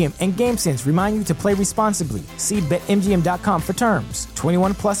 BetMGM and GameSense remind you to play responsibly. See BetMGM.com for terms.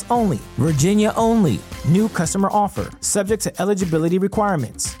 21 plus only. Virginia only. New customer offer. Subject to eligibility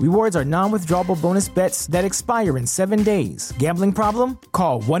requirements. Rewards are non-withdrawable bonus bets that expire in 7 days. Gambling problem?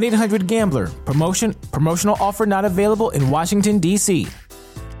 Call 1-800-GAMBLER. Promotional offer not available in Washington, D.C.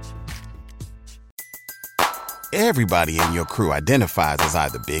 Everybody in your crew identifies as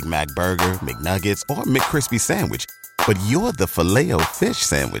either Big Mac Burger, McNuggets, or McCrispy Sandwich. But you're the Filet-O-Fish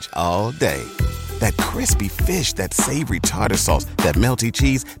Sandwich all day. That crispy fish, that savory tartar sauce, that melty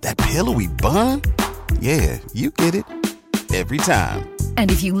cheese, that pillowy bun. Yeah, you get it. Every time.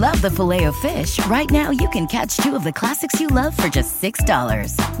 And if you love the Filet-O-Fish, right now you can catch two of the classics you love for just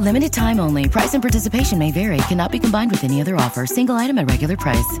 $6. Limited time only. Price and participation may vary. Cannot be combined with any other offer. Single item at regular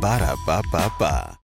price. Ba-da-ba-ba-ba.